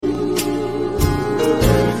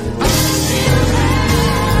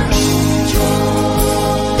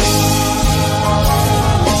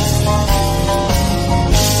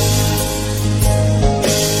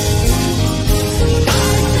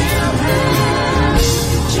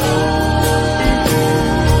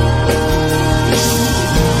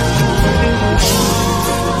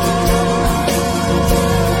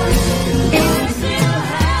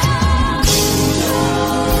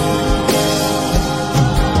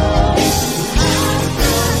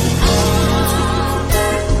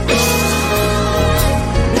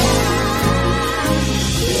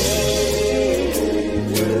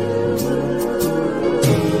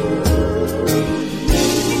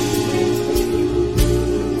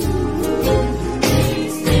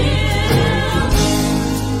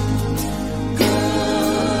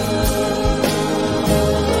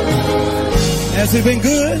Has he been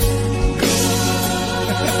good?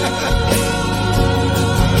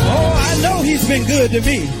 Oh, I know he's been good to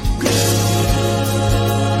me.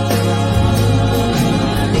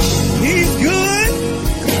 He's good.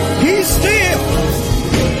 He's still.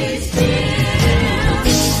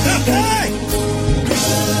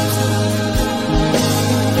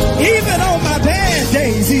 Even on my bad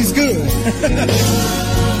days, he's good.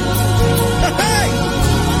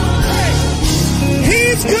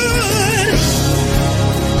 He's good.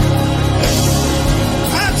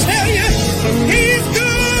 I tell you, he's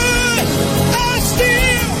good. I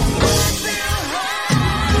still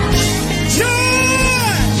joy.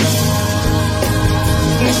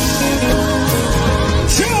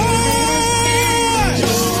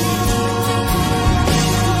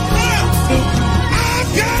 I've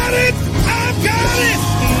got it. I've got it.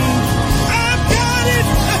 I've got it.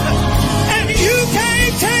 And you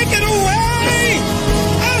can't take it away.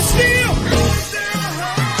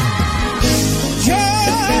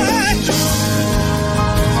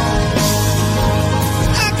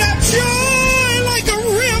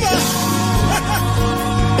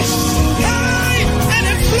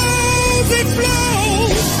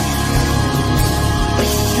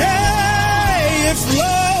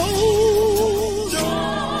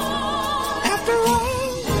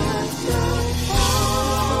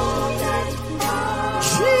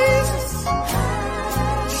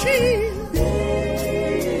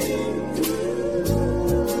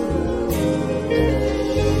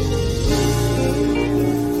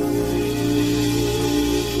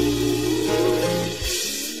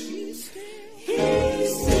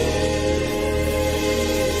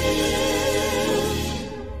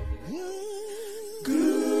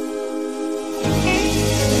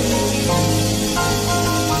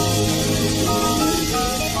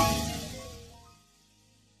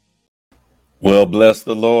 Well, bless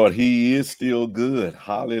the Lord. He is still good.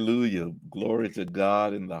 Hallelujah. Glory to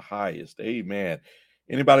God in the highest. Amen.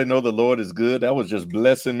 Anybody know the Lord is good? That was just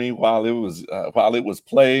blessing me while it was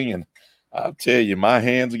playing. And I'll tell you, my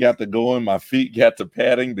hands got to going, my feet got to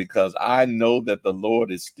patting, because I know that the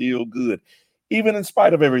Lord is still good, even in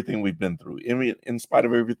spite of everything we've been through, in spite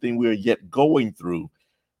of everything we are yet going through.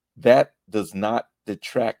 That does not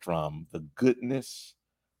detract from the goodness,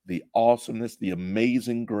 the awesomeness, the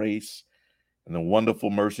amazing grace, and the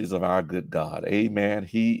wonderful mercies of our good God. Amen.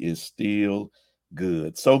 He is still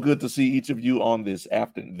good. So good to see each of you on this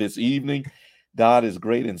evening. God is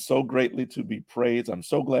great and so greatly to be praised. I'm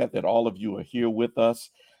so glad that all of you are here with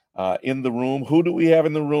us in the room. Who do we have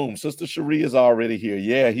in the room? Sister Cherie is already here.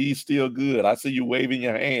 Yeah, he's still good. I see you waving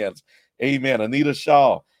your hands. Amen. Anita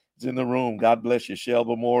Shaw is in the room. God bless you.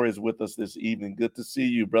 Shelba Moore is with us this evening. Good to see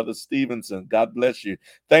you, Brother Stevenson. God bless you.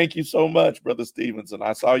 Thank you so much, Brother Stevenson.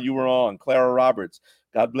 I saw you were on. Clara Roberts.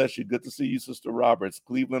 God bless you. Good to see you, Sister Roberts.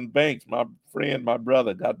 Cleveland Banks, my friend, my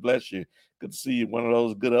brother. God bless you. Good to see you. One of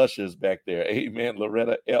those good ushers back there. Amen.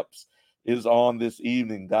 Loretta Epps is on this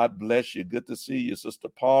evening. God bless you. Good to see you. Sister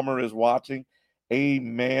Palmer is watching.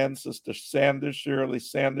 Amen. Sister Sanders, Shirley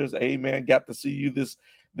Sanders. Amen. Got to see you this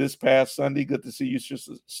past Sunday. Good to see you,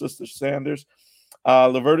 Sister Sanders.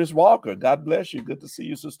 Lavertus Walker, God bless you. Good to see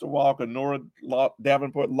you, Sister Walker. Nora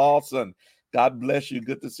Davenport Lawson, God bless you.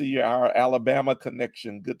 Good to see you, our Alabama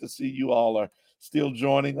connection. Good to see you all are still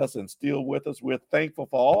joining us and still with us. We're thankful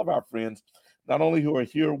for all of our friends, not only who are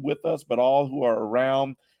here with us, but all who are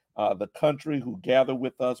around the country who gather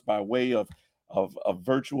with us by way of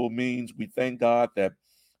virtual means. We thank God that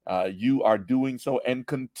you are doing so and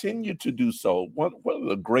continue to do so. One of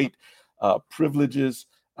the great privileges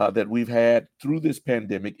that we've had through this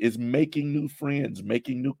pandemic is making new friends,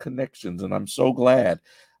 making new connections. And I'm so glad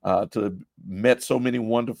to have met so many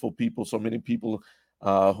wonderful people, so many people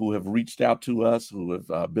who have reached out to us, who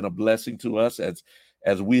have been a blessing to us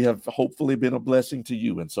as we have hopefully been a blessing to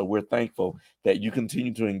you. And so we're thankful that you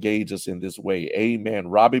continue to engage us in this way. Amen.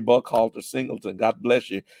 Robbie Buckhalter Singleton, God bless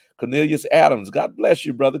you. Cornelius Adams, God bless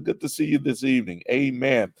you, brother. Good to see you this evening.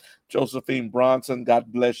 Amen. Josephine Bronson,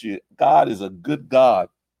 God bless you. God is a good God,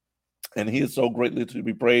 and he is so greatly to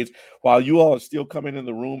be praised. While you all are still coming in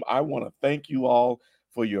the room, I want to thank you all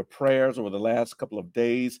for your prayers over the last couple of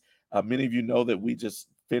days. Many of you know that we just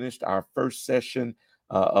finished our first session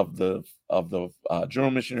of the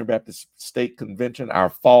General Missionary Baptist State Convention, our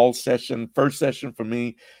fall session, first session for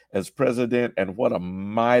me as president, and what a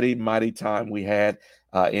mighty, mighty time we had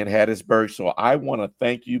in Hattiesburg. So I want to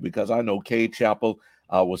thank you, because I know Cade Chapel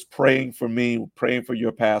was praying for me, praying for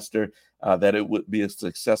your pastor, that it would be a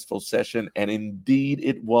successful session. And indeed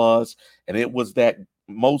it was. And it was that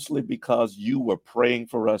mostly because you were praying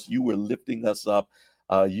for us. You were lifting us up.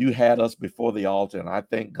 You had us before the altar. And I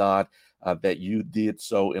thank God that you did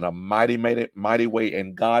so in a mighty, mighty, mighty way,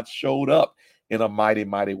 and God showed up in a mighty,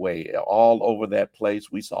 mighty way. All over that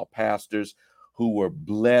place, we saw pastors who were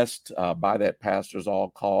blessed by that pastor's all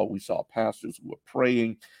call. We saw pastors who were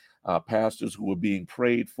praying, pastors who were being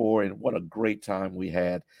prayed for, and what a great time we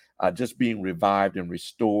had, just being revived and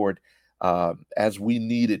restored as we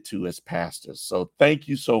needed to as pastors. So thank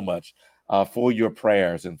you so much for your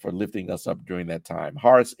prayers and for lifting us up during that time.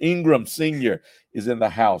 Horace Ingram Sr. is in the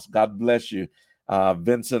house. God bless you.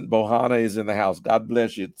 Vincent Bohana is in the house. God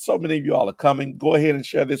bless you. So many of you all are coming. Go ahead and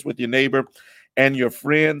share this with your neighbor and your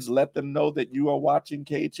friends. Let them know that you are watching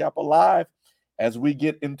Cade Chapel Live as we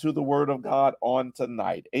get into the Word of God on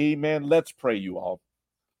tonight. Amen. Let's pray, you all.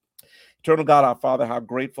 Eternal God, our Father, how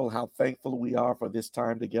grateful, how thankful we are for this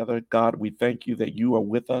time together. God, we thank you that you are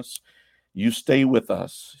with us. You stay with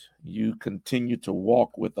us. You continue to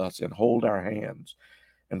walk with us and hold our hands.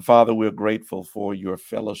 And Father, we're grateful for your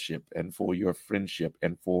fellowship and for your friendship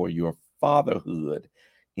and for your fatherhood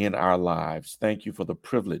in our lives. Thank you for the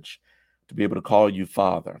privilege to be able to call you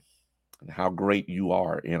Father and how great you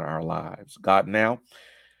are in our lives. God, now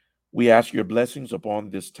we ask your blessings upon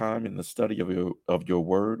this time in the study of your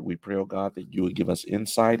word. We pray, oh God, that you would give us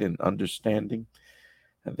insight and understanding,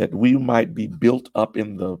 and that we might be built up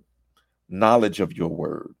in the knowledge of your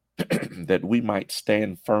word, that we might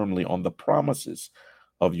stand firmly on the promises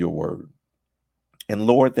of your word. And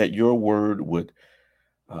Lord, that your word would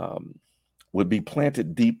be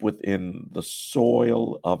planted deep within the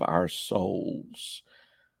soil of our souls,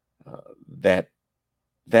 that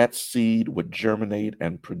seed would germinate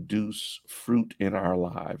and produce fruit in our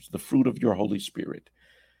lives, the fruit of your Holy Spirit,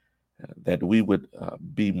 that we would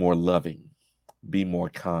be more loving, be more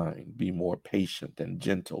kind, be more patient and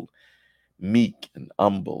gentle, meek and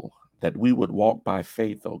humble, that we would walk by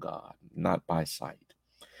faith, oh God, not by sight.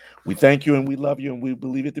 We thank you and we love you and we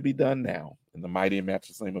believe it to be done now. In the mighty and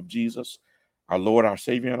matchless name of Jesus, our Lord, our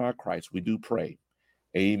Savior, and our Christ, we do pray.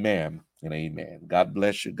 Amen and amen. God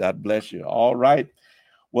bless you. God bless you. All right.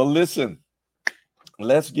 Well, listen,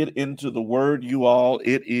 let's get into the word, you all.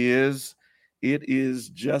 It is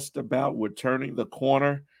just about, we're turning the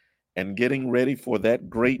corner and getting ready for that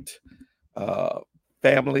great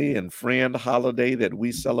family and friend holiday that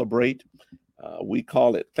we celebrate. We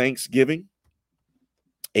call it Thanksgiving.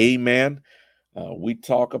 Amen. We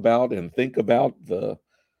talk about and think about the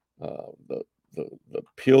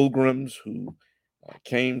pilgrims who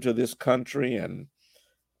came to this country and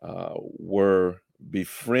were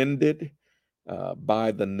befriended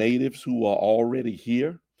by the natives who are already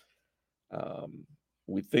here.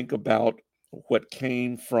 We think about what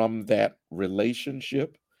came from that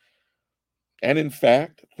relationship. And in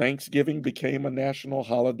fact, Thanksgiving became a national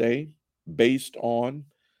holiday based on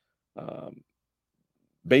um,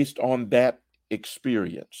 that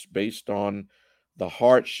experience, based on the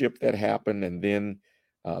hardship that happened, and then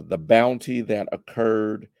the bounty that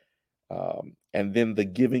occurred, and then the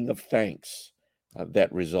giving of thanks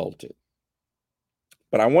that resulted.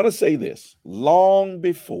 But I want to say this: long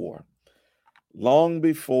before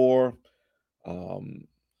um,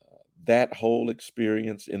 that whole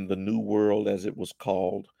experience in the New World, as it was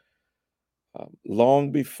called,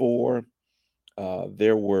 long before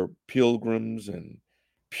there were pilgrims and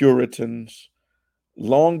Puritans,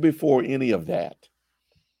 long before any of that,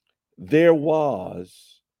 there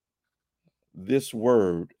was this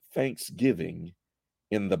word thanksgiving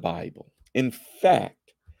in the Bible. In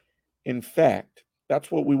fact, that's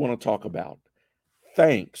what we want to talk about.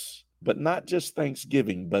 Thanks, but not just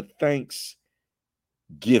thanksgiving, but thanksgiving.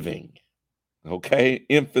 Okay?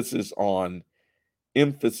 Emphasis on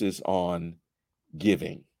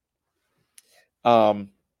giving.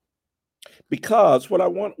 Because what I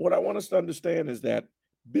want us to understand is that,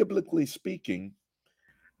 biblically speaking,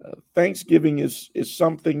 Thanksgiving is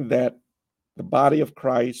something that the body of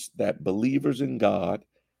Christ, that believers in God,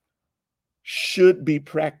 should be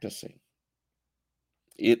practicing.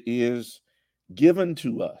 It is given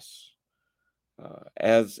to us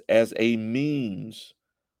as a means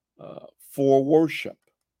for worship.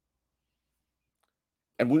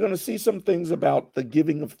 And we're going to see some things about the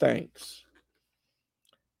giving of thanks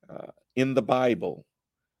in the Bible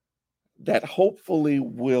that hopefully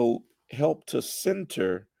will help to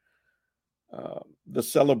center the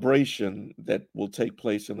celebration that will take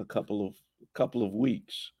place in a couple of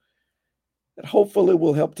weeks. That hopefully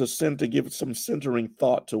will help to give some centering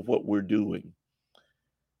thought to what we're doing,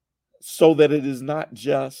 so that it is not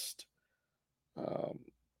just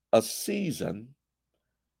a season,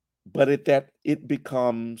 but that it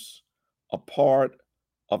becomes a part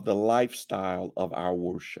of the lifestyle of our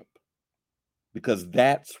worship, because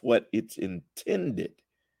that's what it's intended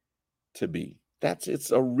to be. That's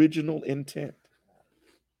its original intent,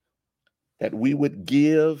 that we would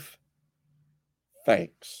give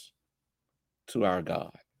thanks to our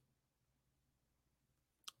God,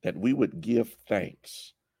 that we would give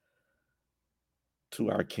thanks to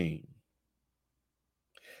our King,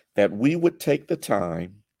 that we would take the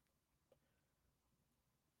time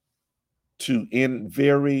to, in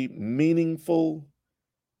very meaningful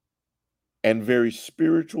and very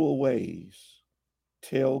spiritual ways,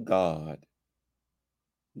 tell God,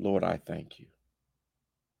 Lord, I thank you.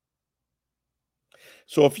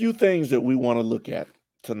 So a few things that we want to look at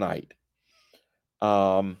tonight.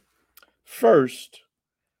 First,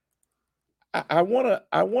 I want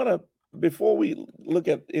to, before we look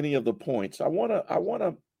at any of the points, I want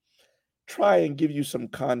to try and give you some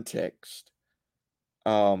context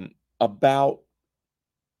um, about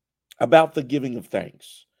the giving of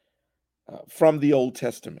thanks from the Old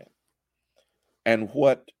Testament, and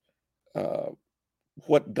uh,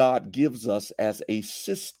 what God gives us as a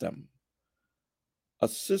system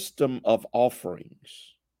of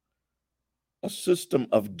offerings, a system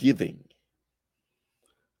of giving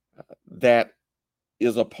that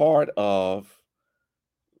is a part of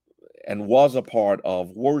and was a part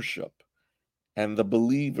of worship, and the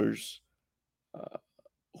believers uh,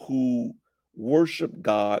 who worship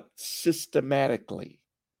God systematically.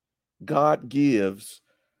 God gives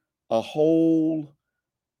a whole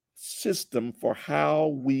system for how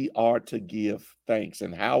we are to give thanks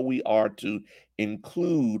and how we are to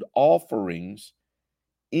include offerings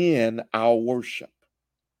in our worship.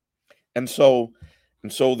 And so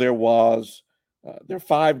there are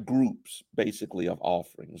five groups basically of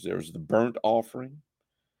offerings. There's the burnt offering,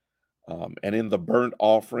 and in the burnt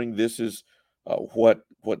offering, this is what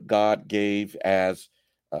God gave as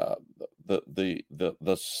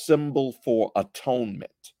the symbol for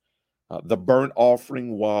atonement. The burnt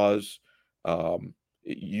offering was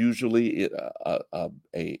usually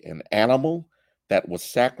an animal that was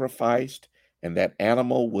sacrificed, and that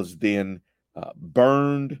animal was then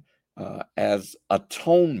burned as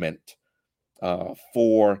atonement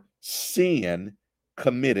for sin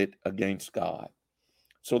committed against God.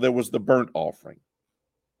 So there was the burnt offering.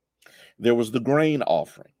 There was the grain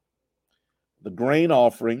offering. The grain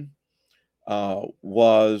offering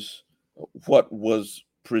was what was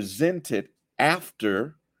presented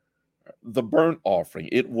after the burnt offering.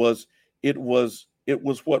 It was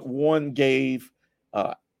what one gave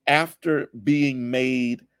after being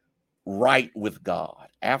made right with God,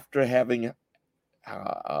 after having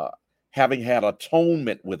had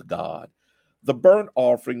atonement with God. The burnt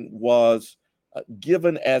offering was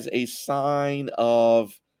given as a sign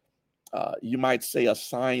of, you might say, a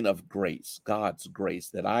sign of grace, God's grace,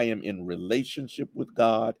 that I am in relationship with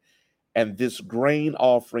God. And this grain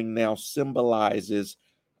offering now symbolizes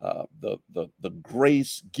the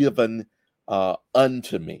grace given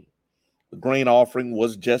unto me. The grain offering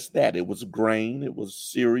was just that. It was grain, it was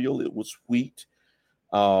cereal, it was wheat.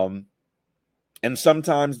 And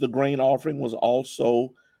sometimes the grain offering was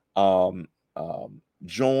also um,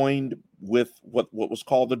 joined with what was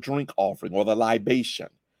called the drink offering or the libation.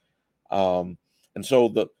 Um, and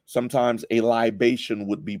so sometimes a libation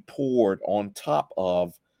would be poured on top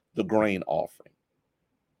of the grain offering.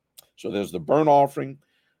 So there's the burnt offering,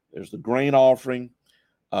 there's the grain offering.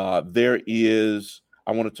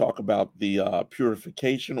 I want to talk about the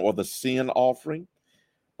purification or the sin offering.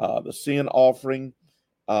 The sin offering,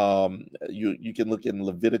 you can look in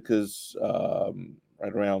Leviticus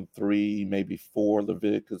right around 3, maybe 4,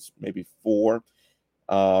 Leviticus maybe 4.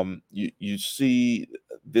 You see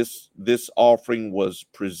this offering was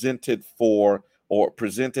presented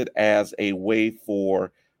as a way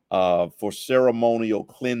for ceremonial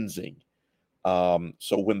cleansing.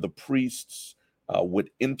 So when the priests would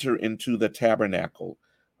enter into the tabernacle,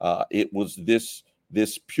 it was this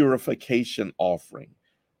purification offering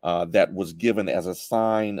that was given as a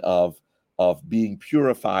sign of being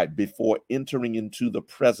purified before entering into the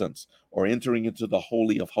presence or entering into the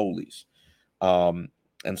Holy of Holies. Um,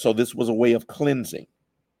 and so this was a way of cleansing.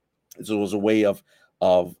 So it was a way of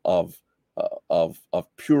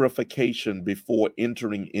purification before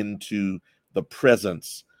entering into the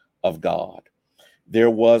presence of God. There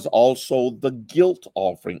was also the guilt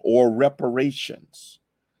offering or reparations,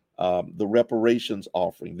 the reparations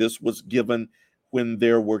offering. This was given when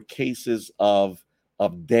there were cases of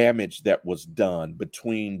damage that was done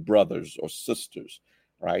between brothers or sisters,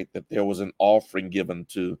 right? That there was an offering given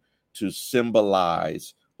to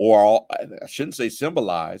symbolize, or I shouldn't say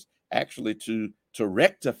symbolize, actually to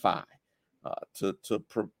rectify,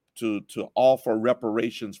 to offer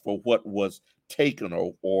reparations for what was taken,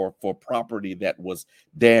 or for property that was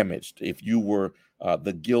damaged. If you were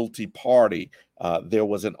the guilty party, there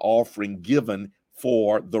was an offering given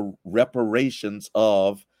for the reparations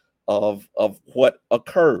of what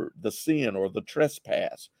occurred, the sin or the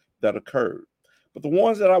trespass that occurred. But the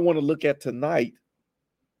ones that I want to look at tonight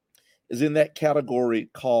is in that category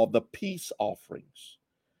called the peace offerings.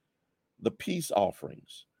 The peace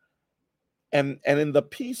offerings. And in the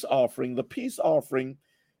peace offering,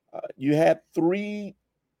 you had three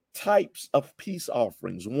types of peace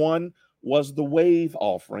offerings. One was the wave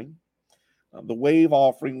offering. The wave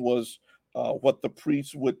offering was what the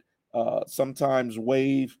priest would sometimes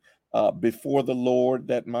wave before the Lord.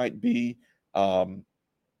 That might be,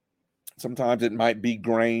 sometimes it might be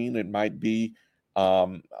grain. It might be,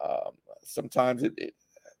 sometimes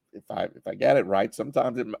if I got it right,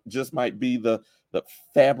 sometimes it just might be the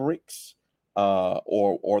fabrics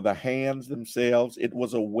or the hands themselves. It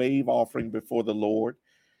was a wave offering before the Lord.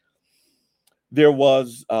 There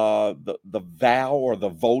was the vow or the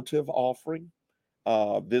votive offering.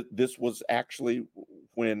 This was actually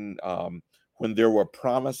when there were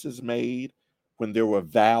promises made, when there were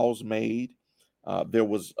vows made. There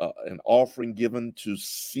was an offering given to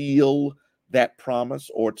seal that promise,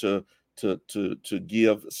 or to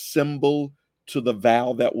give symbol to the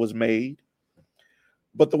vow that was made.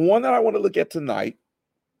 But the one that I want to look at tonight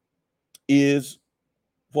is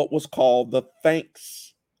what was called the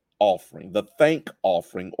thanks offering, the thank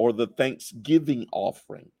offering, or the thanksgiving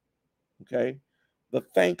offering. Okay, the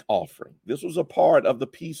thank offering. This was a part of the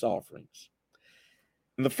peace offerings.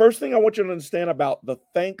 And the first thing I want you to understand about the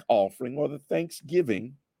thank offering or the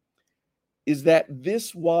thanksgiving is that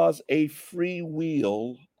this was a free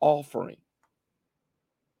will offering.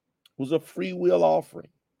 It was a free will offering.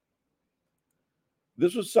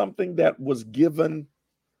 This was something that was given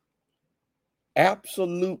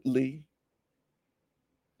absolutely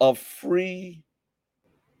of free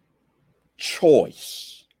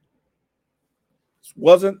choice.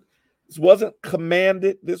 This wasn't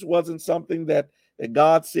commanded. This wasn't something that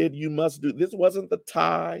God said you must do. This wasn't the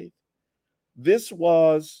tithe. This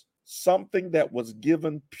was something that was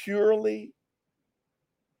given purely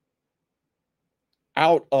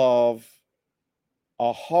out of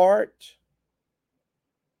a heart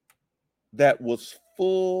that was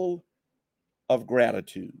full of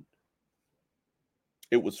gratitude.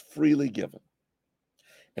 It was freely given.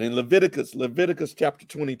 And in Leviticus chapter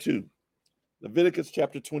 22,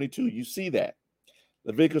 you see that.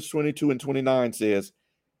 Leviticus 22:29 says,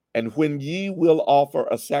 "And when ye will offer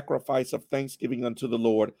a sacrifice of thanksgiving unto the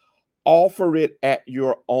Lord, offer it at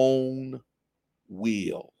your own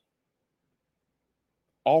will."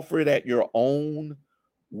 Offer it at your own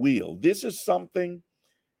will. This is something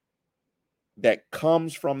that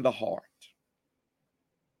comes from the heart.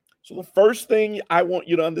 So the first thing I want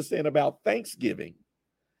you to understand about Thanksgiving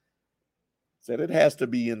is that it has to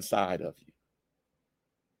be inside of you.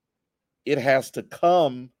 It has to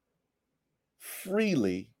come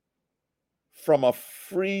freely from a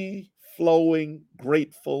free-flowing,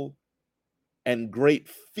 grateful, and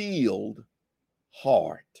grape-filled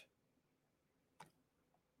heart.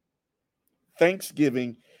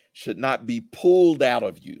 Thanksgiving should not be pulled out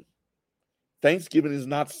of you. Thanksgiving is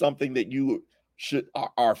not something that you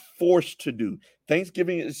are forced to do.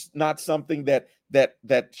 Thanksgiving is not something that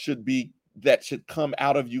should come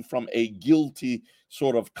out of you from a guilty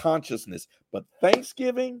sort of consciousness. But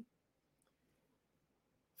Thanksgiving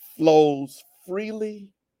flows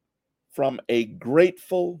freely from a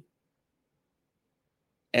grateful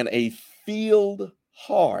and a filled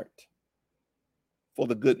heart for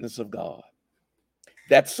the goodness of God.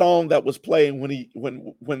 That song that was playing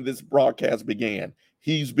when this broadcast began,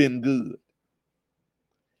 "He's Been Good."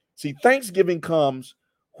 See, Thanksgiving comes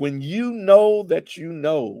when you know that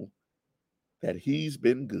He's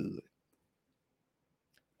been good.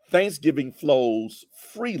 Thanksgiving flows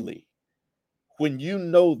freely when you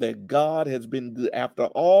know that God has been good. After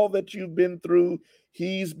all that you've been through,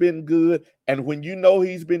 He's been good. And when you know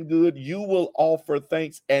He's been good, you will offer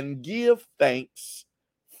thanks and give thanks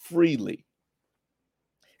freely.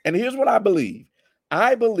 And here's what I believe.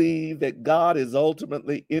 I believe that God is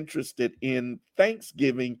ultimately interested in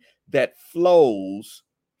thanksgiving that flows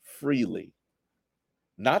freely.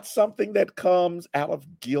 Not something that comes out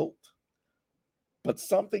of guilt, but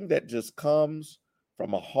something that just comes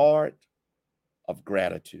from a heart of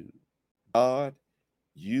gratitude. God,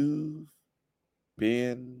 you've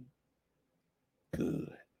been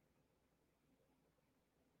good.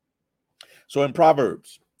 So in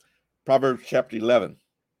Proverbs chapter 11,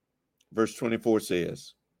 verse 24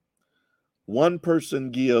 says, "One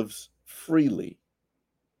person gives freely,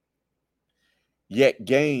 yet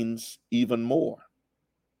gains even more.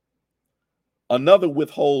 Another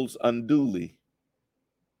withholds unduly,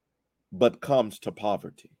 but comes to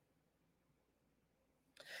poverty.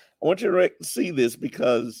 I want you to see this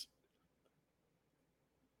because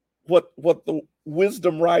what the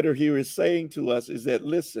wisdom writer here is saying to us is that,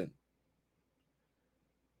 listen,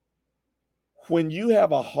 when you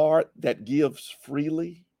have a heart that gives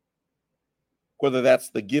freely, whether that's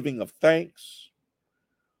the giving of thanks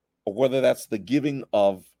or whether that's the giving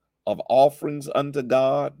of offerings unto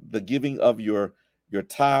God, the giving of your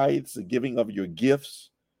tithes, the giving of your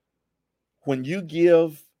gifts, when you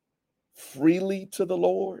give freely to the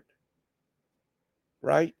Lord,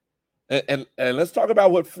 right? And let's talk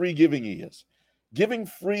about what free giving is. Giving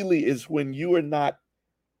freely is when you are not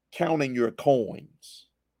counting your coins.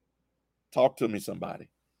 Talk to me, somebody.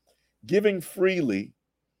 Giving freely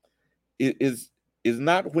is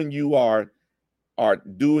not when you are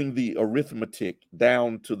doing the arithmetic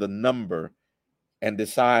down to the number and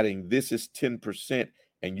deciding this is 10%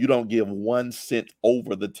 and you don't give 1 cent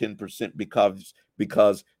over the 10%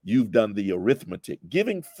 because you've done the arithmetic.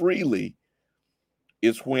 Giving freely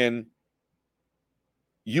is when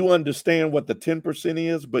you understand what the 10%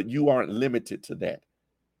 is, but you aren't limited to that.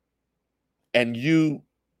 And you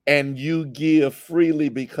give freely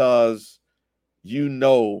because you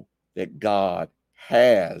know that God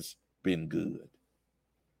has been good.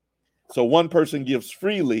 So one person gives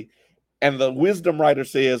freely, and the wisdom writer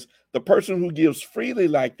says the person who gives freely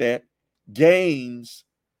like that gains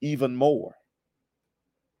even more.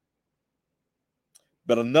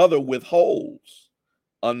 But another withholds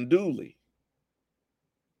unduly,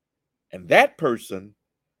 and that person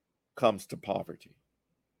comes to poverty.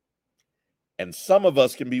 And some of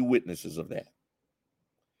us can be witnesses of that,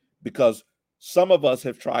 because some of us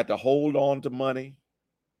have tried to hold on to money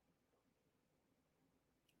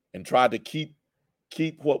and tried to keep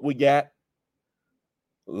what we got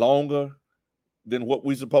longer than what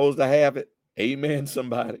we're supposed to have it. Amen,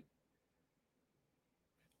 somebody.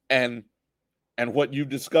 And what you've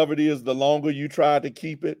discovered is the longer you try to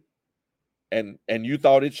keep it, and you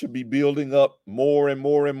thought it should be building up more and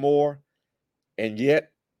more and more, and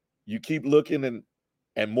yet you keep looking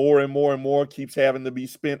and more and more and more keeps having to be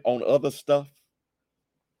spent on other stuff.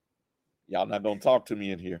 Y'all not gonna talk to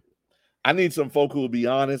me in here. I need some folk who will be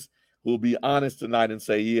honest tonight and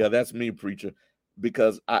say, yeah, that's me, preacher,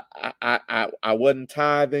 because I wasn't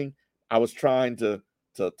tithing. I was trying to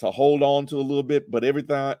hold on to a little bit, but every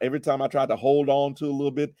time I tried to hold on to a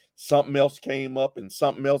little bit, something else came up and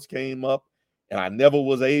something else came up, and I never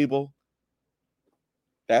was able.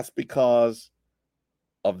 That's because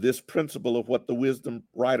of this principle of what the wisdom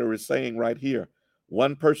writer is saying right here.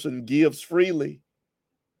 One person gives freely,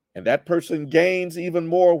 and that person gains even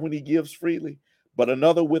more when he gives freely, but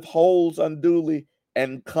another withholds unduly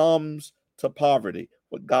and comes to poverty.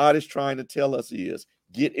 What God is trying to tell us is,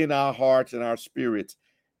 get in our hearts and our spirits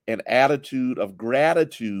an attitude of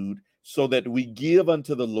gratitude so that we give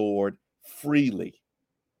unto the Lord freely.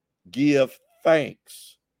 Give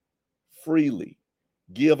thanks freely.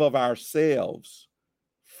 Give of ourselves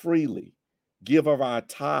freely. Give of our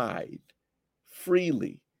tithe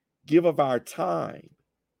freely. Give of our time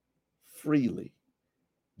freely.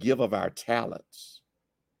 Give of our talents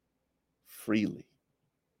freely.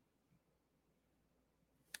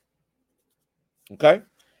 Okay?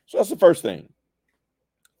 So that's the first thing.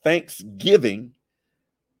 Thanksgiving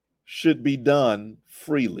should be done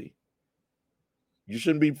freely. You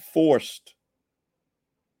shouldn't be forced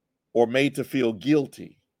or made to feel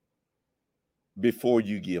guilty before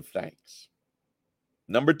you give thanks.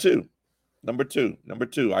 Number two.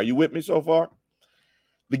 Are you with me so far?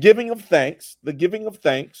 The giving of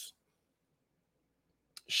thanks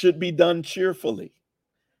should be done cheerfully.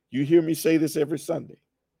 You hear me say this every Sunday.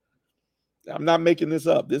 I'm not making this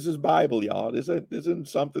up. This is Bible, y'all. This isn't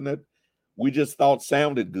something that we just thought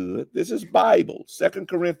sounded good. This is Bible. 2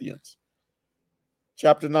 Corinthians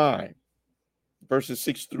chapter 9, verses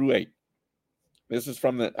 6 through 8. This is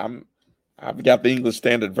from I've got the English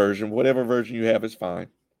Standard Version. Whatever version you have is fine.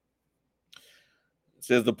 It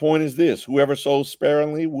says, the point is this: whoever sows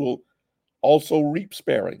sparingly will also reap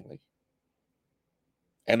sparingly.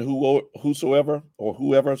 And whoever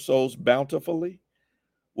sows bountifully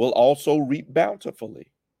will also reap bountifully.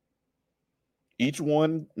 Each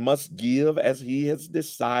one must give as he has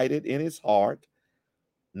decided in his heart,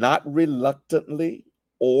 not reluctantly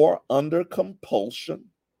or under compulsion,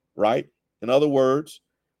 right? In other words,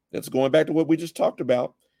 that's going back to what we just talked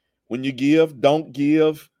about. When you give, don't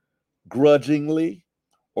give grudgingly,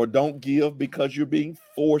 or don't give because you're being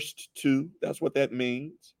forced to. That's what that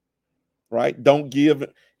means. right? Don't give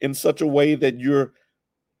in such a way that you're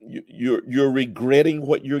regretting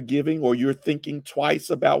what you're giving, or you're thinking twice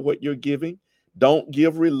about what you're giving. Don't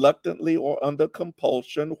give reluctantly or under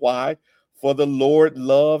compulsion. Why? For the Lord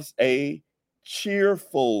loves a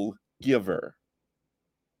cheerful giver.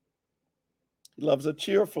 He loves a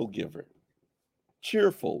cheerful giver.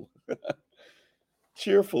 Cheerful,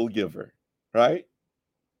 cheerful giver, right?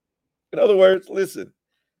 In other words, listen.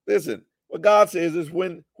 What God says is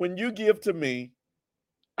when you give to me,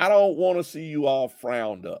 I don't want to see you all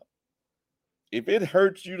frowned up. If it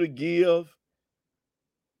hurts you to give,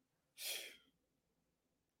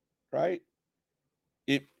 right?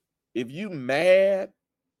 If if you mad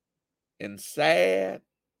and sad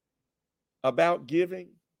about giving,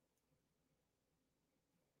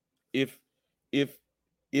 if if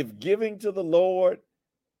if giving to the Lord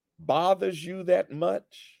bothers you that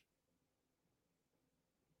much,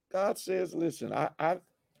 God says, listen, I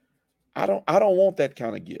don't want that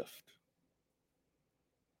kind of gift.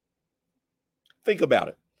 Think about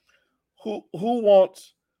it. Who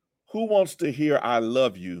wants to hear I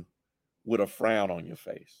love you with a frown on your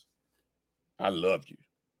face? I love you.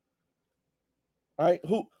 Right?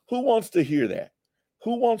 Who wants to hear that?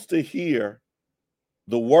 Who wants to hear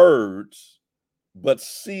the words but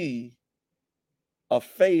see a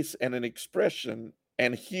face and an expression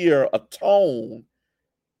and hear a tone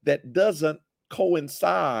that doesn't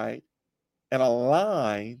coincide and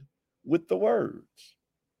align with the words?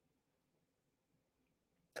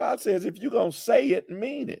 God says, if you're going to say it,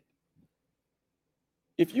 mean it.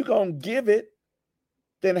 If you're going to give it,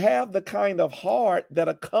 then have the kind of heart that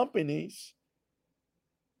accompanies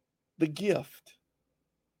the gift.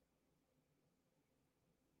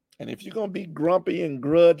 And if you're going to be grumpy and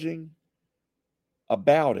grudging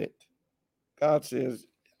about it, God says,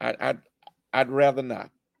 I'd rather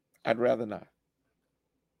not. I'd rather not.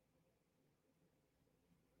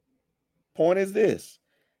 Point is this: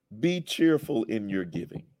 be cheerful in your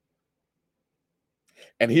giving.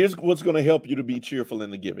 And here's what's going to help you to be cheerful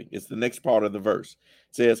in the giving. It's the next part of the verse.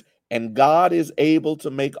 It says, and God is able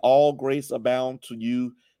to make all grace abound to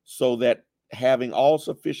you, so that having all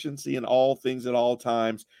sufficiency in all things at all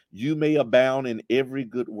times, you may abound in every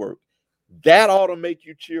good work. That ought to make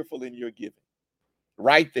you cheerful in your giving.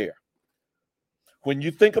 Right there. When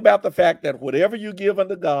you think about the fact that whatever you give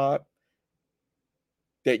unto God,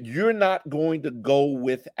 that you're not going to go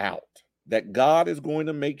without, that God is going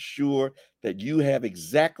to make sure that you have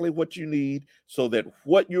exactly what you need, so that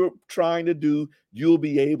what you're trying to do, you'll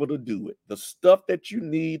be able to do it. The stuff that you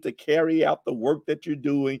need to carry out the work that you're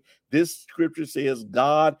doing, this scripture says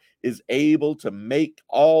God is able to make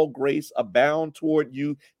all grace abound toward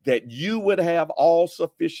you, that you would have all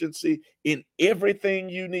sufficiency in everything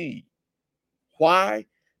you need. Why?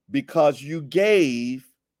 Because you gave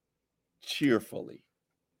cheerfully.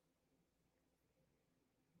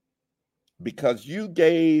 Because you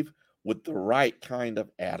gave with the right kind of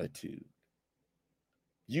attitude.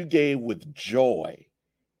 You gave with joy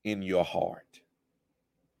in your heart.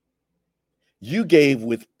 You gave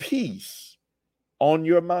with peace on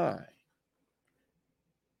your mind.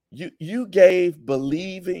 You gave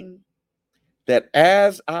believing that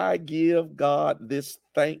as I give God this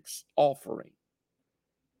thanks offering,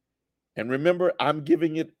 and remember, I'm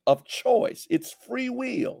giving it of choice. It's free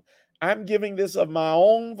will. I'm giving this of my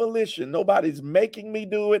own volition. Nobody's making me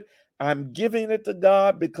do it. I'm giving it to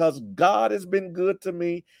God because God has been good to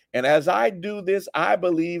me. And as I do this, I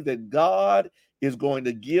believe that God is going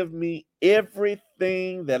to give me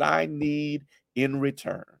everything that I need in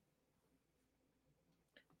return.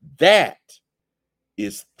 That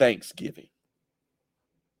is thanksgiving.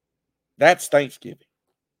 That's thanksgiving.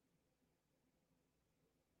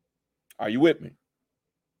 Are you with me?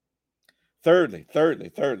 Thirdly,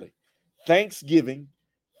 Thanksgiving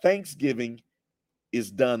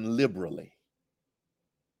is done liberally.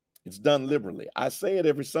 It's done liberally. I say it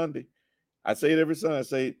every Sunday. I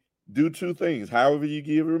say, do two things. However you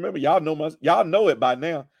give, remember, y'all know it by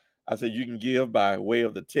now. I say you can give by way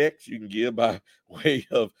of the text. You can give by way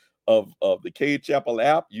of the Cade Chapel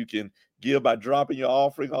app. You can give by dropping your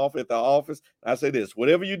offering off at the office. I say this: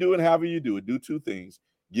 whatever you do and however you do it, do two things: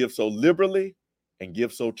 give so liberally and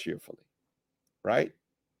give so cheerfully. Right?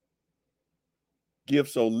 Give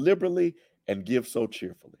so liberally and give so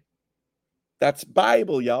cheerfully. That's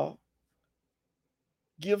Bible, y'all.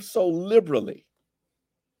 Give so liberally.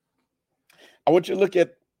 I want you to look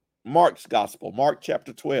at Mark's gospel, Mark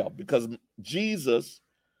chapter 12, because Jesus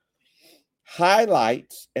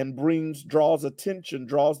highlights and draws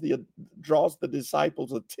the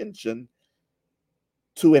disciples' attention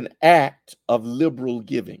to an act of liberal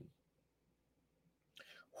giving.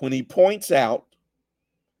 when he points out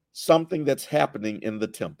something that's happening in the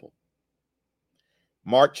temple.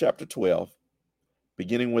 Mark chapter 12,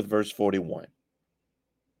 beginning with verse 41.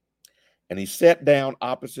 And he sat down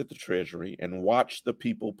opposite the treasury and watched the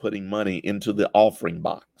people putting money into the offering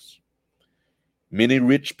box. Many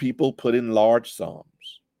rich people put in large sums.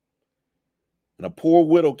 And a poor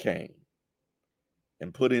widow came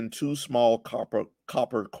and put in 2 small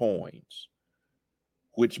copper coins,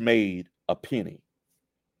 which made a penny.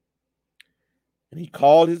 And he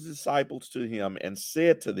called his disciples to him and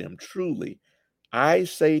said to them, truly, I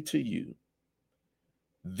say to you,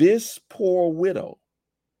 this poor widow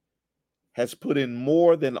has put in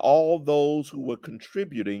more than all those who were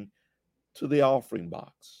contributing to the offering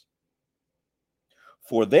box.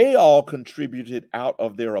 For they all contributed out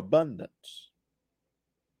of their abundance,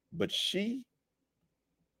 but she,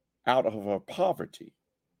 out of her poverty,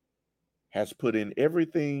 has put in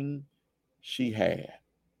everything she had,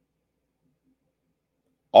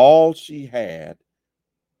 all she had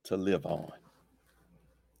to live on.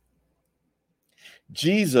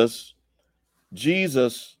 Jesus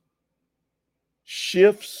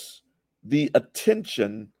shifts the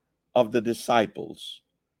attention of the disciples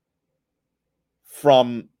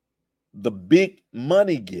from the big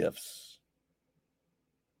money gifts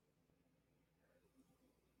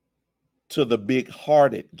to the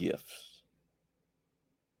big-hearted gifts.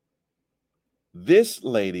 This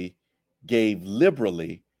lady gave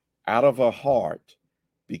liberally out of her heart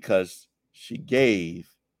because she gave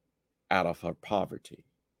out of her poverty.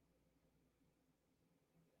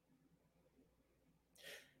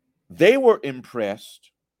 They were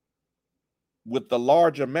impressed with the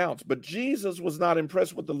large amounts, but Jesus was not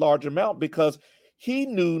impressed with the large amount because he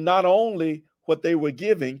knew not only what they were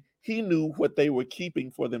giving, he knew what they were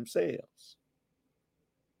keeping for themselves.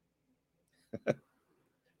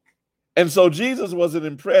 And so Jesus wasn't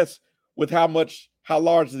impressed with how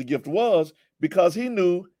large the gift was because he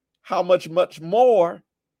knew how much more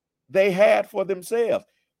they had for themselves.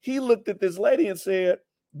 He looked at this lady and said,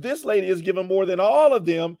 this lady is giving more than all of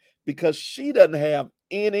them because she doesn't have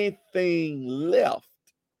anything left.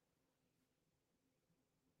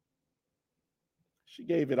 She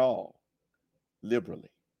gave it all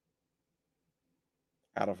liberally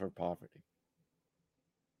out of her poverty.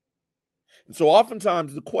 And so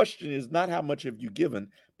oftentimes the question is not how much have you given,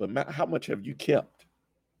 but how much have you kept?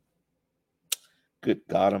 Good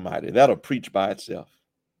God Almighty, that'll preach by itself.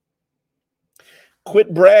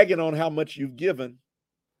 Quit bragging on how much you've given.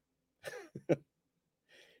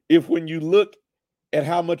 If when you look at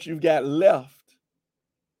how much you've got left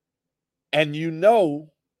and you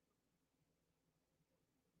know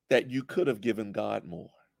that you could have given God more.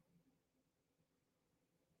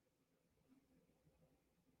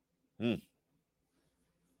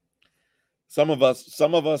 Some of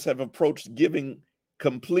us have approached giving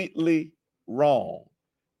completely wrong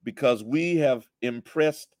because we have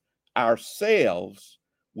impressed ourselves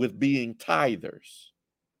with being tithers.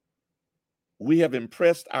 We have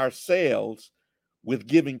impressed ourselves with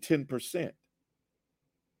giving 10%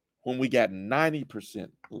 when we got 90%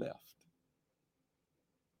 left.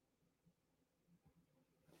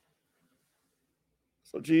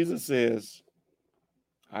 So Jesus says,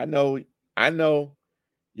 I know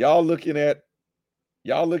y'all looking at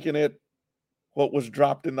what was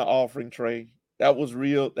dropped in the offering tray. That was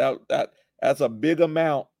real. That's a big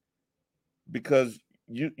amount because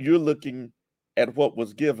you're looking at what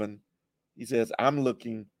was given. He says, I'm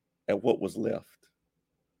looking at what was left.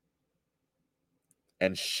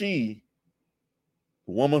 And she,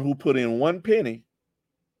 the woman who put in 1 penny,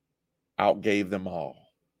 outgave them all.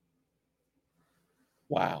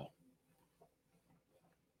 Wow.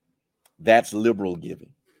 That's liberal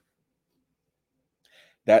giving.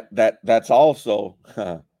 That's also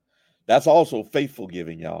faithful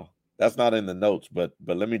giving, y'all. That's not in the notes, but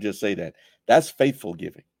let me just say that's faithful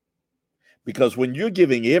giving. Because when you're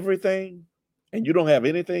giving everything and you don't have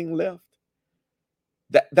anything left,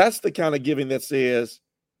 that's the kind of giving that says,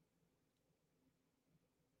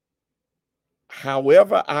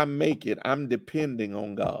 however I make it, I'm depending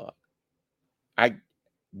on God.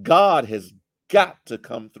 God has got to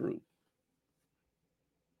come through.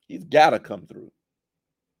 He's got to come through.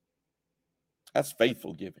 That's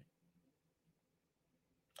faithful giving.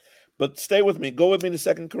 But stay with me. Go with me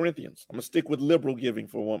to 2 Corinthians. I'm going to stick with liberal giving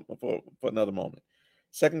for another moment.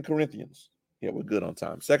 2 Corinthians. Yeah, we're good on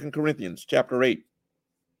time. 2 Corinthians chapter 8.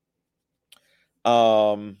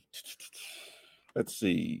 Let's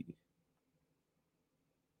see.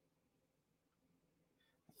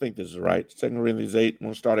 I think this is right. 2 Corinthians 8. I'm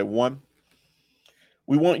going to start at 1.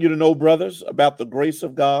 We want you to know, brothers, about the grace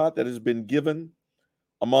of God that has been given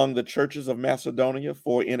among the churches of Macedonia,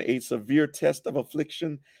 for in a severe test of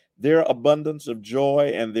affliction, their abundance of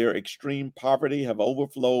joy and their extreme poverty have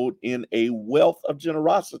overflowed in a wealth of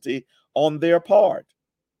generosity on their part.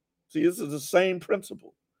 See, this is the same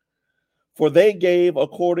principle. For they gave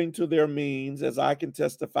according to their means, as I can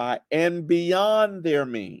testify, and beyond their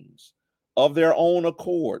means, of their own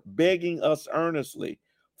accord, begging us earnestly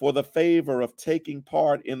for the favor of taking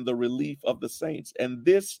part in the relief of the saints. And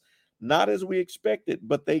this, not as we expected,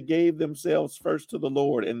 but they gave themselves first to the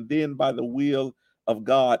Lord, and then by the will of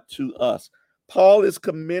God to us. Paul is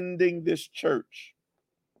commending this church.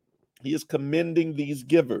 He is commending these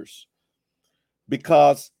givers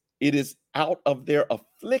because it is out of their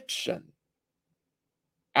affliction,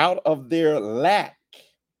 out of their lack,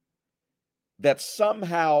 that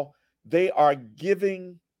somehow they are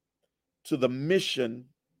giving to the mission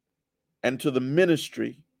and to the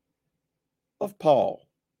ministry of Paul.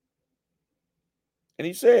 And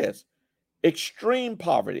he says, extreme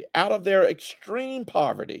poverty, out of their extreme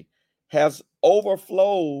poverty, has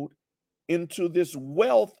overflowed into this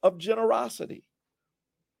wealth of generosity.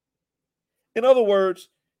 In other words,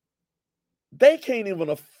 they can't even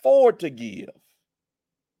afford to give,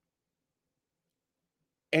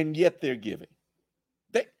 and yet they're giving.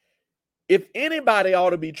 If anybody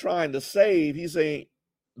ought to be trying to save, he's saying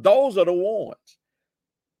those are the ones.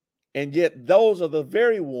 And yet those are the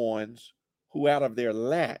very ones who out of their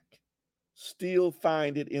lack still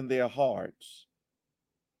find it in their hearts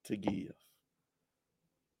to give.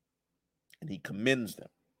 And he commends them.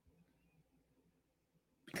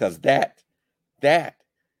 Because that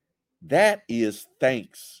is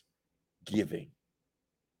thanksgiving.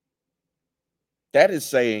 That is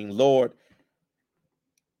saying, Lord,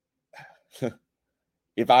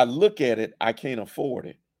 if I look at it, I can't afford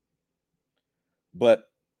it. But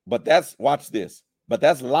that's, watch this, but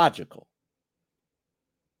that's logical.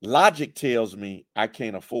 Logic tells me I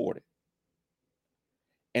can't afford it.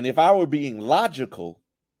 And if I were being logical,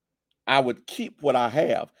 I would keep what I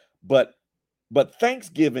have. But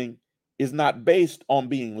Thanksgiving is not based on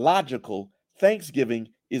being logical. Thanksgiving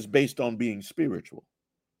is based on being spiritual.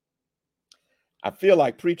 I feel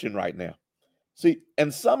like preaching right now. See,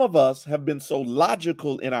 and some of us have been so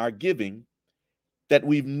logical in our giving that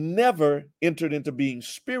we've never entered into being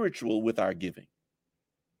spiritual with our giving.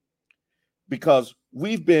 Because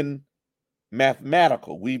we've been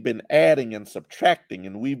mathematical, we've been adding and subtracting,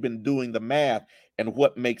 and we've been doing the math and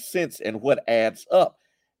what makes sense and what adds up.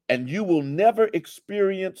 And you will never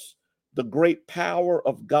experience the great power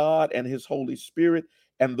of God and his Holy Spirit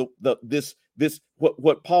and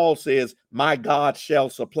what Paul says, my God shall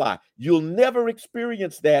supply. You'll never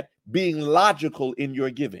experience that being logical in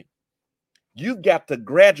your giving. You've got to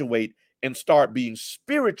graduate and start being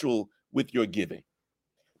spiritual with your giving,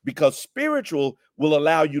 because spiritual will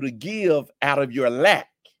allow you to give out of your lack.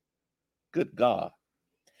 Good God.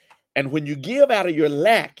 And when you give out of your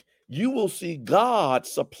lack, you will see God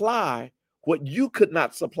supply what you could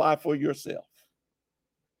not supply for yourself.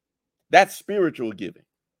 That's spiritual giving.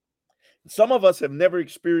 Some of us have never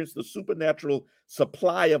experienced the supernatural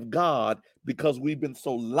supply of God because we've been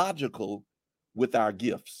so logical with our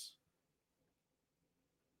gifts.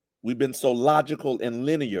 We've been so logical and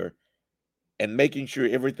linear and making sure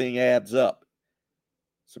everything adds up.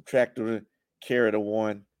 Subtract the carry the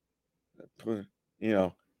one, and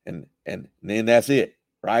then that's it,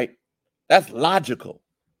 right? That's logical.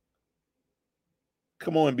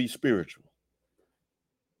 Come on and be spiritual.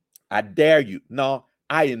 I dare you. No,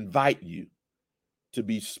 I invite you to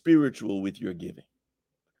be spiritual with your giving.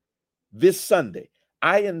 This Sunday,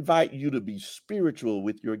 I invite you to be spiritual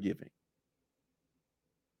with your giving.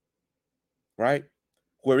 Right?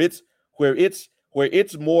 Where it's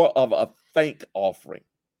more of a thank offering.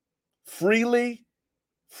 Freely,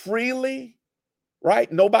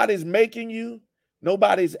 right? Nobody's making you,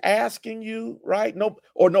 nobody's asking you, right?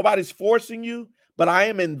 Nobody's forcing you, but I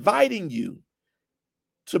am inviting you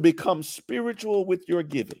to become spiritual with your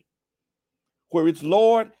giving. Where it's,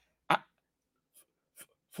 Lord,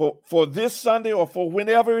 for this Sunday or for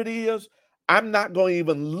whenever it is, I'm not going to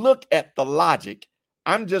even look at the logic.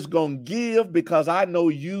 I'm just going to give because I know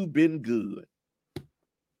you've been good.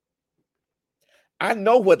 I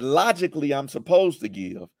know what logically I'm supposed to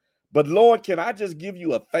give, but Lord, can I just give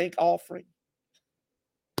you a thank offering?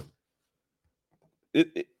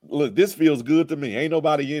 Look, this feels good to me. Ain't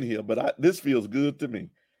nobody in here, but this feels good to me.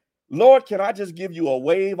 Lord, can I just give you a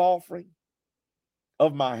wave offering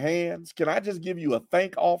of my hands? Can I just give you a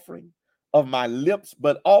thank offering of my lips,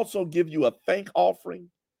 but also give you a thank offering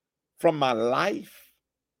from my life?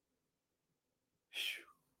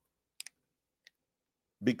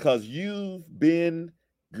 Because you've been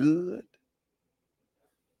good.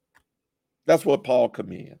 That's what Paul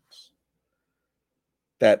commends.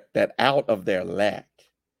 That out of their lack,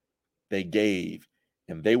 they gave,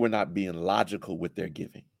 and they were not being logical with their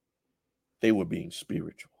giving. They were being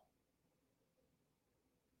spiritual.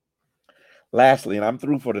 Lastly, and I'm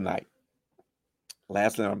through for tonight.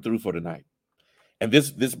 And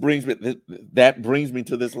this brings me that brings me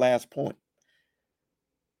to this last point.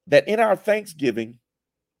 That in our thanksgiving,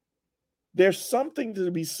 there's something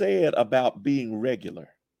to be said about being regular.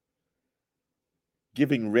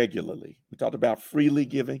 Giving regularly. We talked about freely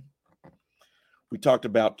giving. We talked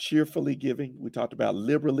about cheerfully giving. We talked about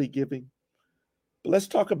liberally giving. But let's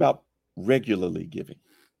talk about regularly giving.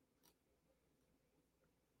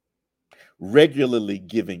 Regularly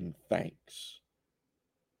giving thanks.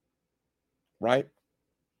 Right?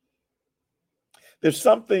 There's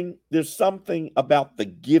something about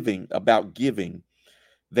giving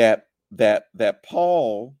that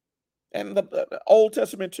Paul, and the Old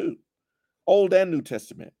Testament too, Old and New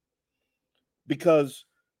Testament, because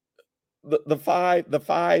the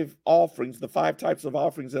five offerings, the five types of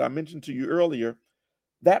offerings that I mentioned to you earlier,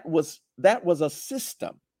 that was a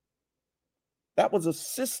system. That was a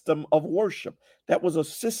system of worship. That was a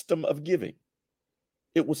system of giving.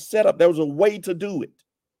 It was set up. There was a way to do it.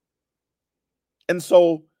 And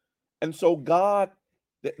so God,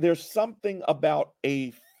 there's something about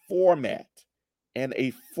a format and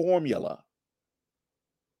a formula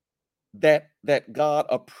that God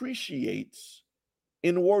appreciates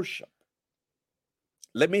in worship.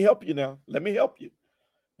 Let me help you now. Let me help you.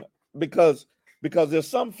 Because there's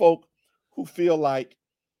some folk who feel like,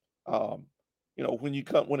 when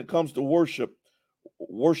it comes to worship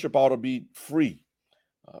ought to be free,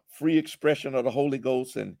 free expression of the Holy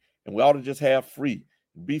Ghost, and we ought to just have free,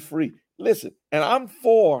 be free. Listen, and I'm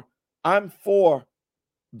for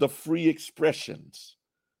the free expressions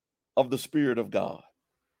of the Spirit of God.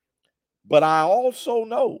 But I also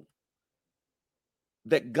know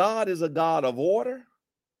that God is a God of order.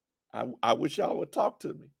 I wish y'all would talk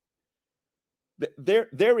to me.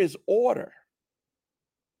 There is order,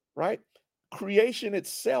 right? Creation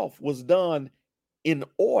itself was done in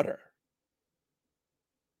order.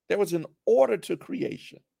 There was an order to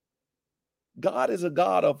creation. God is a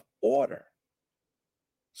God of order.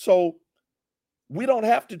 So we don't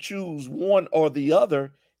have to choose one or the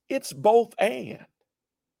other. It's both and.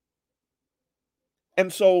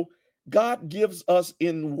 And so God gives us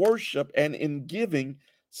in worship and in giving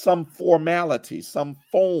some formality, some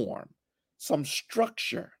form, some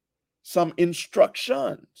structure, some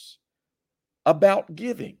instructions about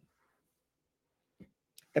giving.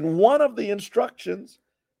 And one of the instructions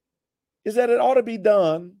is that it ought to be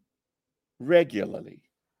done regularly.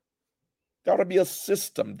 There ought to be a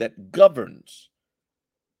system that governs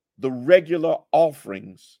the regular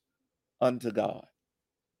offerings unto God.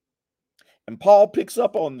 And Paul picks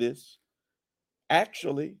up on this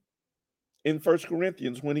actually in 1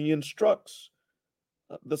 Corinthians when he instructs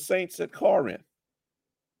the saints at Corinth.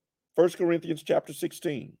 1 Corinthians chapter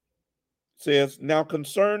 16 says, "Now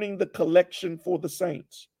concerning the collection for the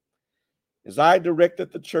saints, as I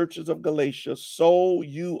directed the churches of Galatia, so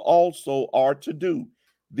you also are to do."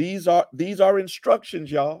 These are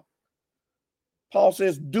instructions, y'all. Paul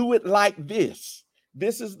says, do it like this.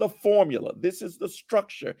 This is the formula. This is the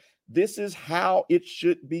structure. This is how it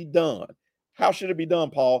should be done. How should it be done,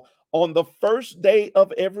 Paul? On the first day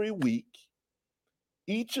of every week,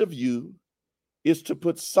 each of you is to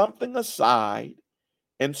put something aside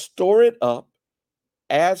and store it up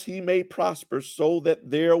as he may prosper, so that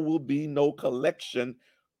there will be no collection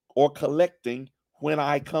or collecting when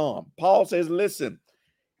I come. Paul says, listen,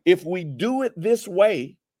 if we do it this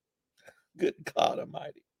way, good God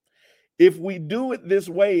Almighty, if we do it this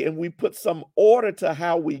way and we put some order to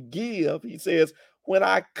how we give, he says, when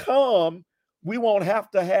I come, we won't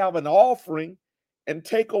have to have an offering and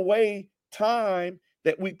take away time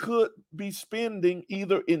that we could be spending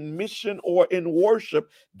either in mission or in worship.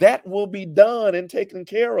 That will be done and taken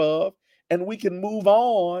care of, and we can move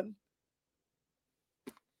on.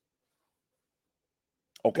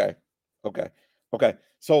 Okay.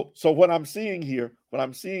 So what I'm seeing here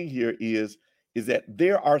is that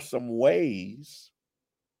there are some ways,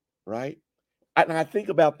 right? And I think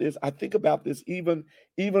about this even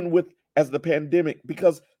with as the pandemic,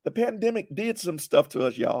 because the pandemic did some stuff to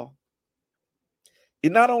us, y'all.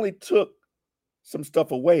 It not only took some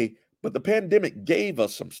stuff away, but the pandemic gave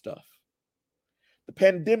us some stuff. The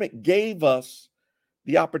pandemic gave us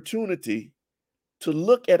the opportunity to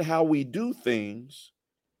look at how we do things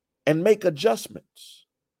and make adjustments,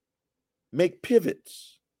 make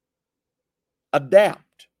pivots,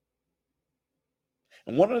 adapt.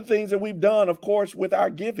 And one of the things that we've done, of course, with our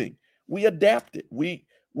giving, we adapted. We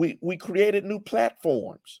created new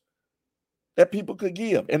platforms that people could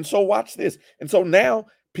give. And so watch this. And so now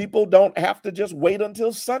people don't have to just wait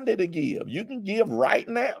until Sunday to give. You can give right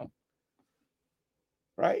now.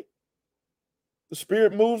 Right? The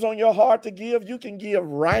Spirit moves on your heart to give. You can give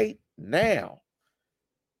right now.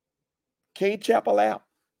 Cade Chapel app.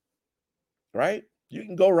 Right? You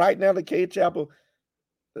can go right now to Cade Chapel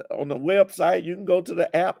on the website. You can go to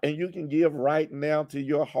the app and you can give right now till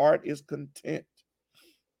your heart is content.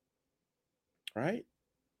 Right?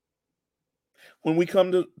 When we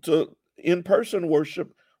come to in-person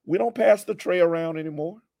worship, we don't pass the tray around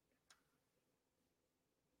anymore.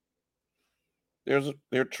 There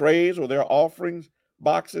are trays or there are offerings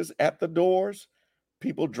boxes at the doors.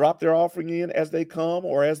 People drop their offering in as they come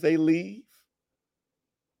or as they leave.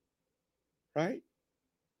 Right?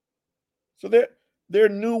 So there are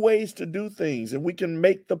new ways to do things, and we can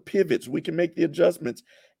make the pivots, we can make the adjustments.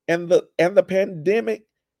 And the pandemic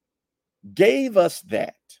gave us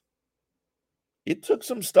that. It took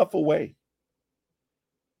some stuff away.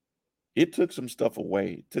 It took some stuff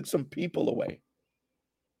away. It took some people away.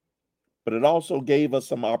 But it also gave us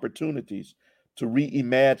some opportunities to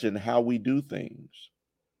reimagine how we do things.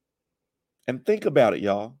 And think about it,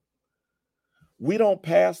 y'all. We don't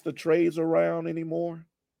pass the trays around anymore,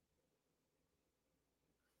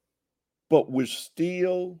 but we're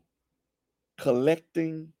still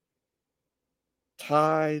collecting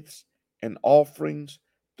tithes and offerings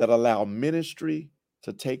that allow ministry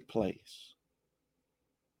to take place.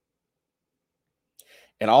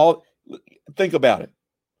 And think about it.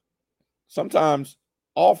 Sometimes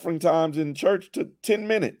offering times in church took 10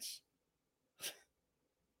 minutes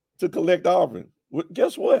to collect offering. Well,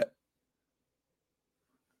 guess what?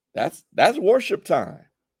 That's worship time.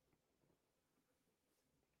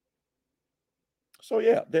 So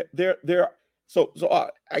yeah,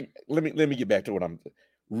 let me get back to what I'm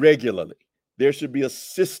regularly. There should be a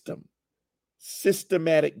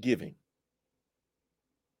systematic giving.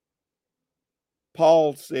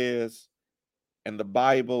 Paul says, and the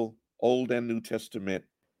Bible, Old and New Testament,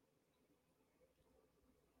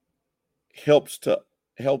 helps to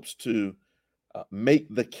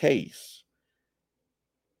make the case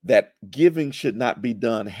that giving should not be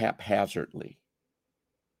done haphazardly,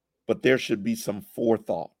 but there should be some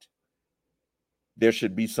forethought. There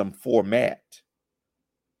should be some format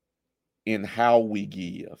in how we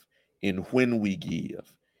give, in when we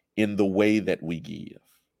give, in the way that we give.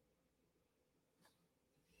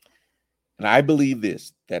 And I believe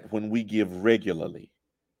this, that when we give regularly,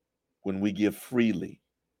 when we give freely,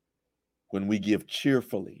 when we give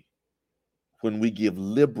cheerfully, when we give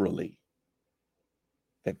liberally,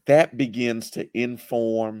 that begins to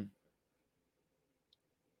inform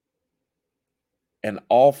an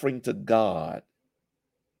offering to God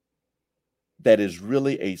that is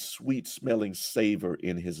really a sweet-smelling savor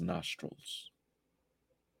in his nostrils.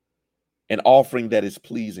 An offering that is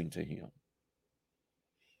pleasing to him.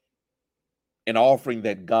 An offering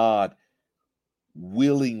that God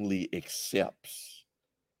willingly accepts.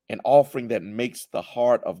 An offering that makes the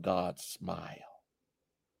heart of God smile.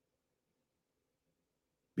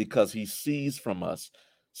 Because he sees from us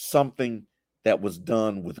something that was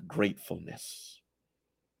done with gratefulness,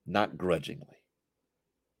 not grudgingly.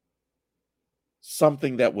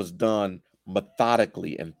 Something that was done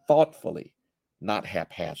methodically and thoughtfully, not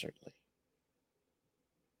haphazardly.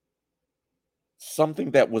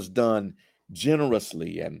 Something that was done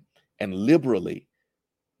generously and liberally,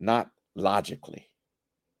 not logically.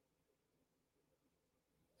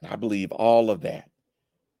 I believe all of that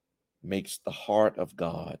makes the heart of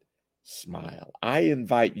God smile. I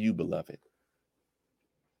invite you, beloved,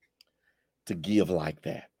 to give like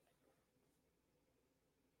that.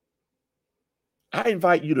 I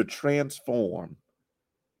invite you to transform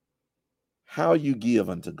how you give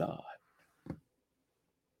unto God.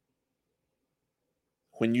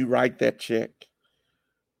 When you write that check,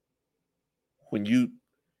 when you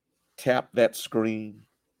tap that screen,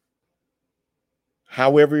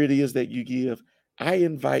 however it is that you give, I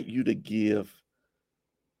invite you to give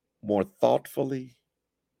more thoughtfully,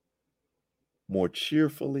 more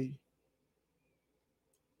cheerfully,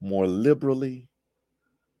 more liberally,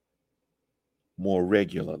 more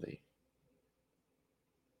regularly.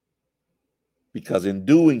 Because in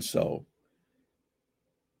doing so,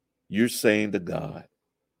 you're saying to God,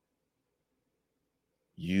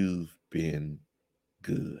 you've been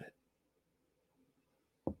good.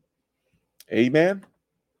 Amen.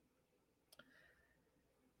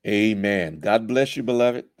 Amen. God bless you,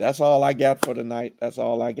 beloved. That's all I got for tonight. That's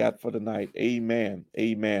all I got for tonight. Amen.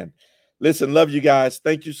 Amen. Listen, love you guys.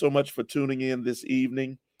 Thank you so much for tuning in this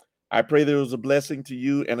evening. I pray there was a blessing to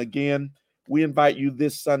you. And again, we invite you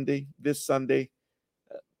this Sunday,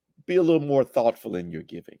 be a little more thoughtful in your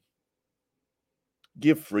giving.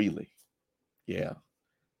 Give freely. Yeah.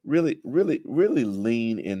 Really, really, really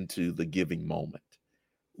lean into the giving moment.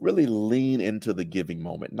 Really lean into the giving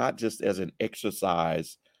moment, not just as an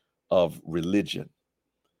exercise of religion,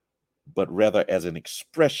 but rather as an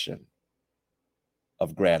expression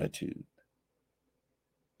of gratitude.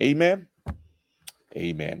 Amen.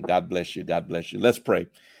 Amen. God bless you. God bless you. Let's pray.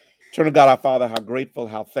 Eternal God, our Father, how grateful,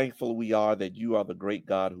 how thankful we are that you are the great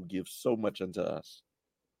God who gives so much unto us.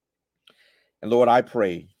 And Lord, I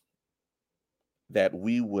pray that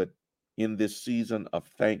we would, in this season of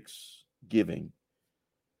thanksgiving,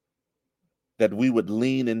 that we would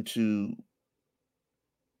lean into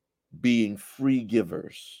being free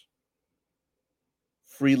givers,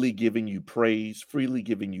 freely giving you praise, freely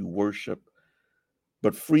giving you worship,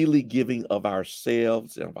 but freely giving of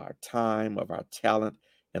ourselves and of our time, of our talent,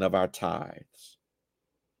 and of our tithes.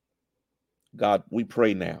 God, we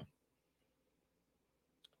pray now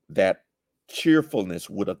that cheerfulness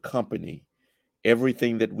would accompany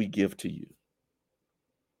everything that we give to you,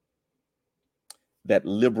 that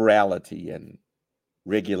liberality and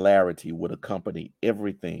regularity would accompany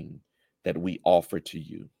everything that we offer to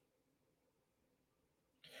you,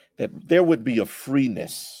 that there would be a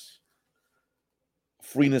freeness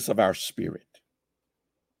of our spirit,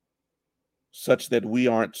 such that we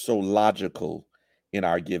aren't so logical in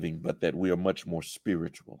our giving, but that we are much more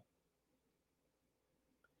spiritual.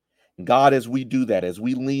 God, as we do that, as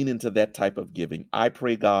we lean into that type of giving, I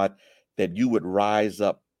pray, God, that you would rise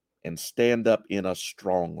up and stand up in us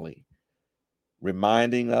strongly,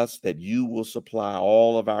 reminding us that you will supply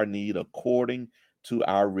all of our need according to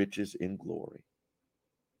our riches in glory.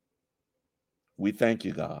 We thank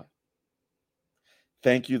you, God.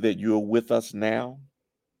 Thank you that you are with us now.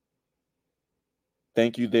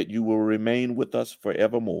 Thank you that you will remain with us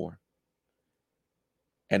forevermore.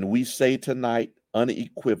 And we say tonight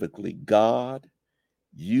unequivocally, God,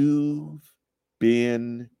 you've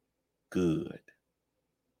been good.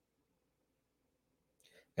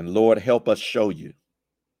 And Lord, help us show you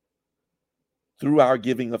through our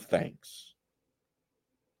giving of thanks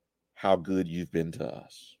how good you've been to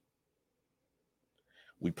us.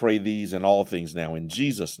 We pray these and all things now in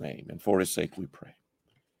Jesus' name, and for his sake we pray.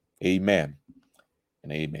 Amen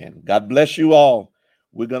and amen. God bless you all.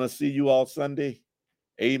 We're going to see you all Sunday.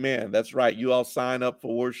 Amen. That's right. You all sign up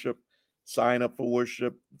for worship. Sign up for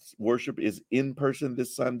worship. Worship is in person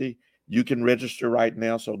this Sunday. You can register right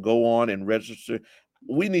now, so go on and register.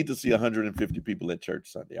 We need to see 150 people at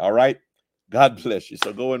church Sunday. All right? God bless you.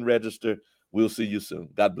 So go and register. We'll see you soon.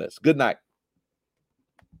 God bless. Good night.